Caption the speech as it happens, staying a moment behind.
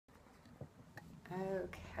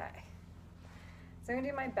Okay, so I'm gonna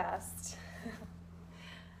do my best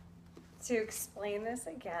to explain this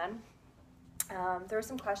again. There were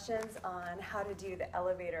some questions on how to do the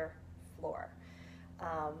elevator floor.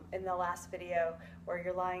 In the last video where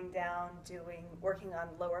you're lying down working on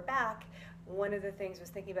lower back, one of the things was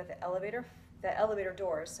thinking about the elevator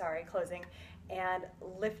doors, closing, and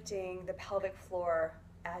lifting the pelvic floor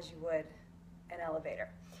as you would an elevator.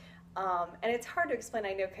 And it's hard to explain,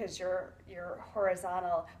 I know, because you're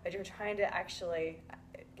horizontal, but you're trying to actually,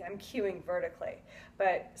 I'm cueing vertically,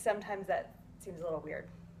 but sometimes that seems a little weird.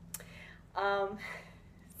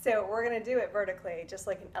 So we're going to do it vertically, just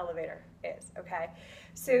like an elevator is, okay?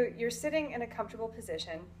 So you're sitting in a comfortable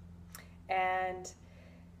position, and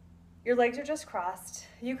your legs are just crossed.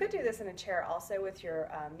 You could do this in a chair also with your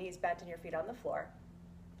knees bent and your feet on the floor.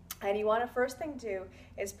 And you want to, first thing to do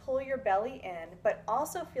is pull your belly in, but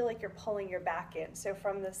also feel like you're pulling your back in. So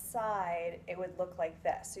from the side, it would look like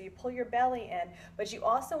this. So you pull your belly in, but you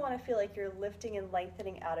also want to feel like you're lifting and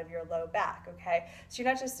lengthening out of your low back, okay? So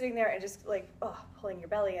you're not just sitting there and just like, pulling your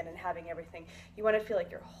belly in and having everything. You want to feel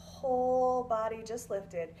like your whole body just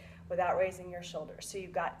lifted without raising your shoulders. So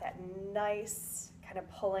you've got that nice kind of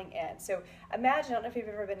pulling in. So imagine, I don't know if you've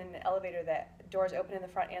ever been in an elevator that doors open in the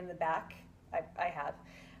front and the back. I have.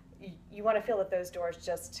 You want to feel that those doors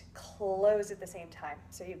just close at the same time.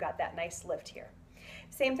 So you've got that nice lift here.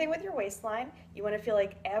 Same thing with your waistline. You want to feel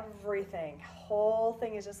like everything, whole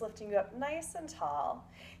thing is just lifting you up nice and tall.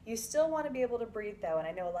 You still want to be able to breathe though, and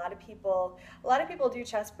I know a lot of people do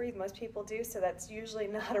chest breathe, most people do, so that's usually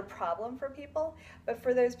not a problem for people. But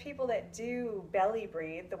for those people that do belly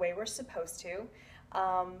breathe the way we're supposed to,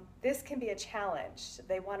 this can be a challenge.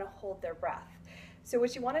 They want to hold their breath. So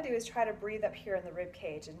what you want to do is try to breathe up here in the rib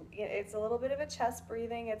cage, and it's a little bit of a chest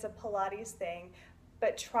breathing, it's a Pilates thing,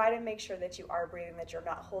 but try to make sure that you are breathing, that you're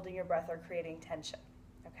not holding your breath or creating tension,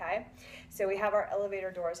 okay? So we have our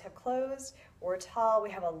elevator doors have closed, we're tall,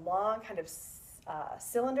 we have a long kind of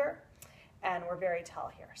cylinder, and we're very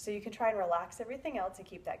tall here. So you can try and relax everything else and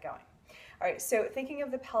keep that going. All right, so thinking of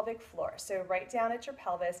the pelvic floor, so right down at your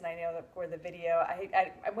pelvis, and I know that where the video,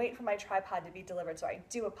 I'm waiting for my tripod to be delivered, so I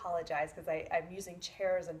do apologize because I'm using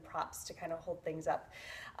chairs and props to kind of hold things up.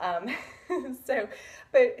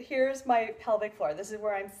 But here's my pelvic floor. This is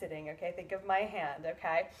where I'm sitting, okay? Think of my hand,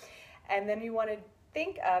 okay? And then you want to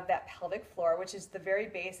think of that pelvic floor, which is the very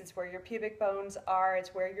base. It's where your pubic bones are. It's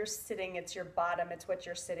where you're sitting. It's your bottom. It's what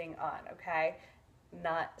you're sitting on, okay?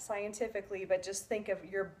 Not scientifically, but just think of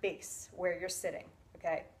your base, where you're sitting,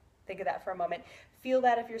 okay? Think of that for a moment. Feel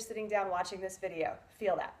that if you're sitting down watching this video.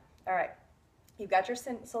 Feel that. All right. You've got your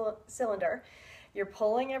cylinder. You're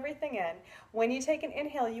pulling everything in. When you take an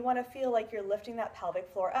inhale, you want to feel like you're lifting that pelvic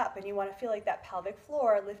floor up, and you want to feel like that pelvic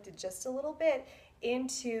floor lifted just a little bit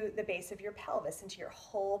into the base of your pelvis, into your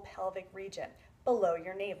whole pelvic region, below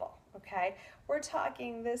your navel, okay? We're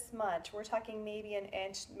talking this much. We're talking maybe an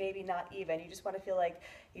inch, maybe not even. You just want to feel like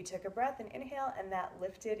you took a breath and inhale, and that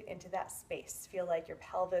lifted into that space. Feel like your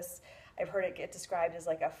pelvis, I've heard it get described as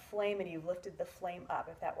like a flame, and you've lifted the flame up.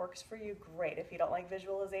 If that works for you, great. If you don't like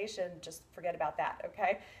visualization, just forget about that,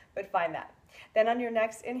 okay? But find that. Then on your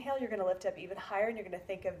next inhale, you're going to lift up even higher, and you're going to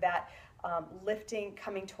think of that lifting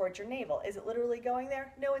coming towards your navel. Is it literally going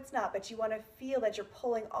there? No, it's not, but you want to feel that you're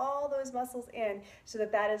pulling all those muscles in so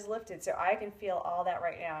that that is lifted. So I can feel all that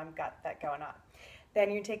right now. I've got that going on. Then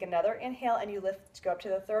you take another inhale and you lift, go up to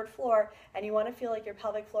the third floor, and you want to feel like your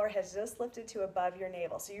pelvic floor has just lifted to above your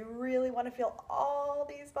navel. So you really want to feel all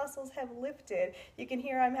these muscles have lifted. You can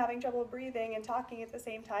hear I'm having trouble breathing and talking at the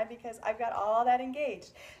same time because I've got all that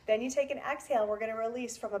engaged. Then you take an exhale, and we're going to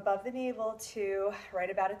release from above the navel to right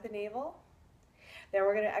about at the navel. Then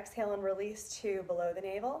we're going to exhale and release to below the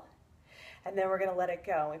navel. And then we're going to let it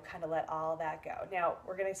go. We've kind of let all that go. Now,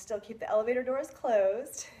 we're going to still keep the elevator doors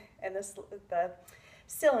closed, and the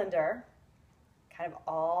cylinder, kind of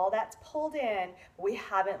all that's pulled in, but we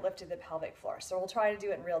haven't lifted the pelvic floor. So we'll try to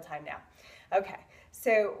do it in real time now. Okay,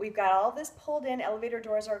 so we've got all this pulled in, elevator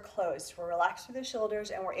doors are closed. We're relaxed through the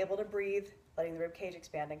shoulders, and we're able to breathe, letting the rib cage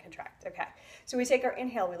expand and contract. Okay, so we take our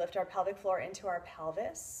inhale, we lift our pelvic floor into our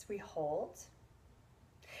pelvis, we hold.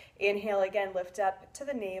 Inhale again, lift up to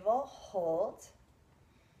the navel, hold.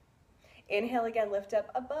 Inhale again, lift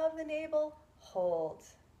up above the navel, hold.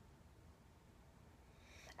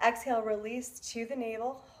 Exhale, release to the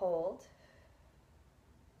navel, hold.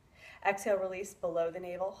 Exhale, release below the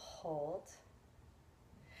navel, hold.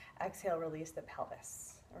 Exhale, release the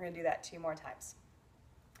pelvis. We're going to do that 2 more times.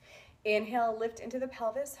 Inhale, lift into the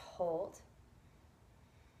pelvis, hold.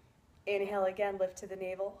 Inhale again, lift to the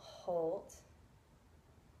navel, hold.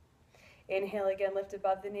 Inhale again, lift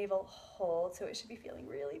above the navel, hold. So it should be feeling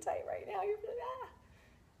really tight right now. You're feeling, ah.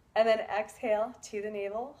 And then exhale to the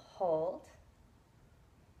navel, hold.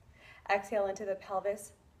 Exhale into the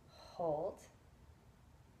pelvis, hold.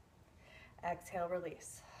 Exhale,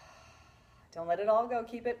 release. Don't let it all go.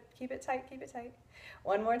 Keep it tight, keep it tight.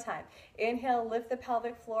 One more time. Inhale, lift the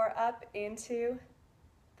pelvic floor up into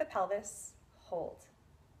the pelvis, hold.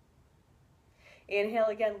 Inhale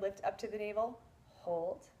again, lift up to the navel,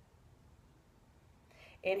 hold.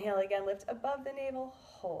 Inhale again, lift above the navel,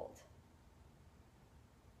 hold.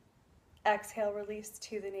 Exhale, release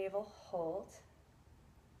to the navel, hold.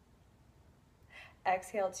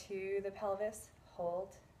 Exhale to the pelvis,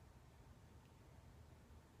 hold.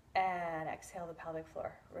 And exhale the pelvic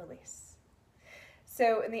floor, release.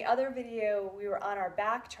 So in the other video, we were on our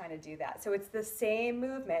back trying to do that. So it's the same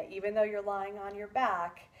movement, even though you're lying on your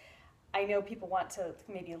back. I know people want to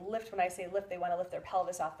maybe lift. When I say lift, they want to lift their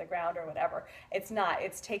pelvis off the ground or whatever. It's not.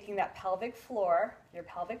 It's taking that pelvic floor, your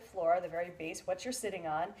pelvic floor, the very base, what you're sitting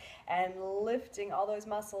on, and lifting all those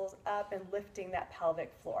muscles up and lifting that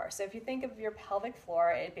pelvic floor. So if you think of your pelvic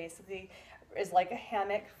floor, it basically is like a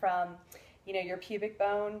hammock from, you know, your pubic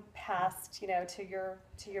bone past, you know, to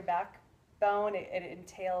your backbone. It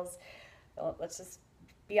entails, let's just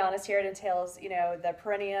be honest here, it entails, you know, the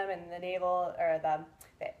perineum and the navel, or the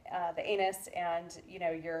anus, and, you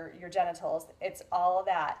know, your genitals. It's all of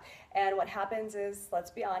that. And what happens is, let's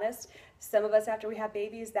be honest, some of us after we have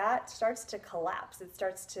babies, that starts to collapse. It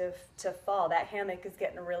starts to fall. That hammock is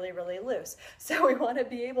getting really, really loose. So we want to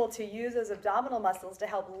be able to use those abdominal muscles to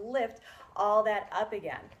help lift all that up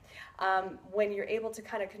again. When you're able to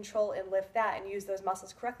kind of control and lift that and use those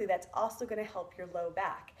muscles correctly, that's also going to help your low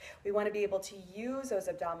back. We want to be able to use those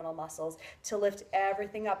abdominal muscles to lift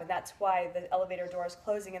everything up, and that's why the elevator door is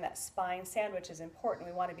closing and that spine sandwich is important.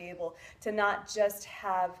 We want to be able to not just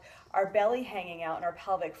have our belly hanging out and our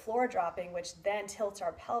pelvic floor dropping, which then tilts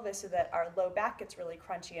our pelvis so that our low back gets really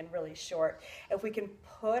crunchy and really short. If we can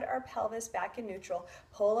put our pelvis back in neutral,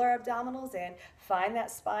 pull our abdominals in, find that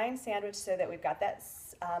spine sandwich so that we've got that,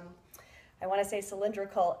 I want to say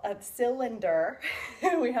cylindrical, a cylinder.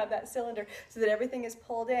 We have that cylinder so that everything is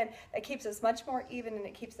pulled in. That keeps us much more even, and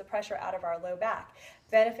it keeps the pressure out of our low back.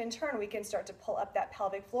 Then if in turn we can start to pull up that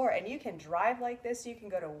pelvic floor, and you can drive like this, you can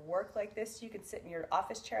go to work like this, you can sit in your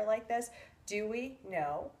office chair like this. Do we?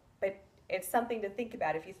 No. But it's something to think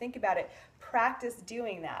about. If you think about it, practice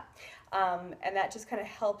doing that. And that just kind of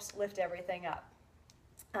helps lift everything up.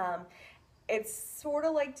 It's sort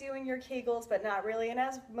of like doing your Kegels, but not really. And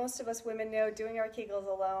as most of us women know, doing our Kegels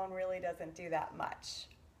alone really doesn't do that much.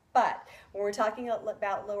 But when we're talking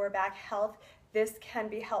about lower back health, this can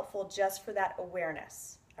be helpful just for that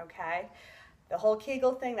awareness, okay? The whole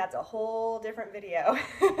Kegel thing, that's a whole different video.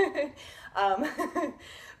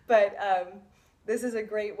 This is a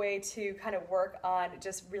great way to kind of work on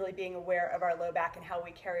just really being aware of our low back and how we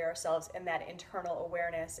carry ourselves in that internal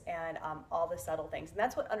awareness and all the subtle things. And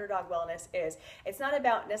that's what Underdog Wellness is. It's not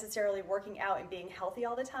about necessarily working out and being healthy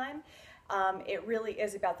all the time. It really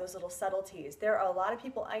is about those little subtleties. There are a lot of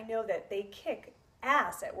people I know that they kick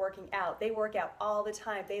ass at working out. They work out all the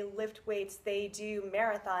time. They lift weights. They do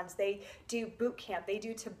marathons. They do boot camp. They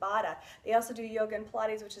do Tabata. They also do yoga and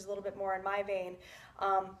Pilates, which is a little bit more in my vein.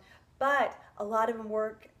 But a lot of them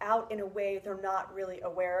work out in a way they're not really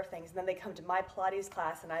aware of things. And then they come to my Pilates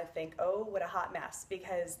class and I think, oh, what a hot mess,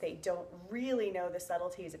 because they don't really know the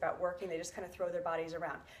subtleties about working. They just kind of throw their bodies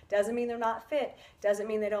around. Doesn't mean they're not fit. Doesn't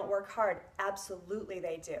mean they don't work hard. Absolutely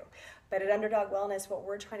they do. But at Underdog Wellness, what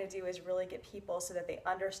we're trying to do is really get people so that they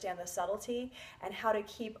understand the subtlety and how to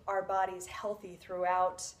keep our bodies healthy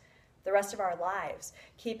throughout the rest of our lives,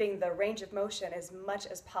 keeping the range of motion as much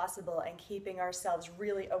as possible and keeping ourselves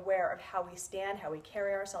really aware of how we stand, how we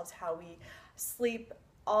carry ourselves, how we sleep,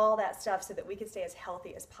 all that stuff, so that we can stay as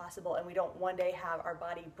healthy as possible and we don't one day have our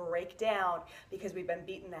body break down because we've been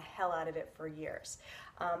beating the hell out of it for years.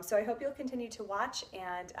 So I hope you'll continue to watch,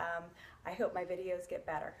 and I hope my videos get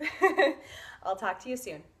better. I'll talk to you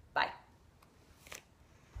soon. Bye.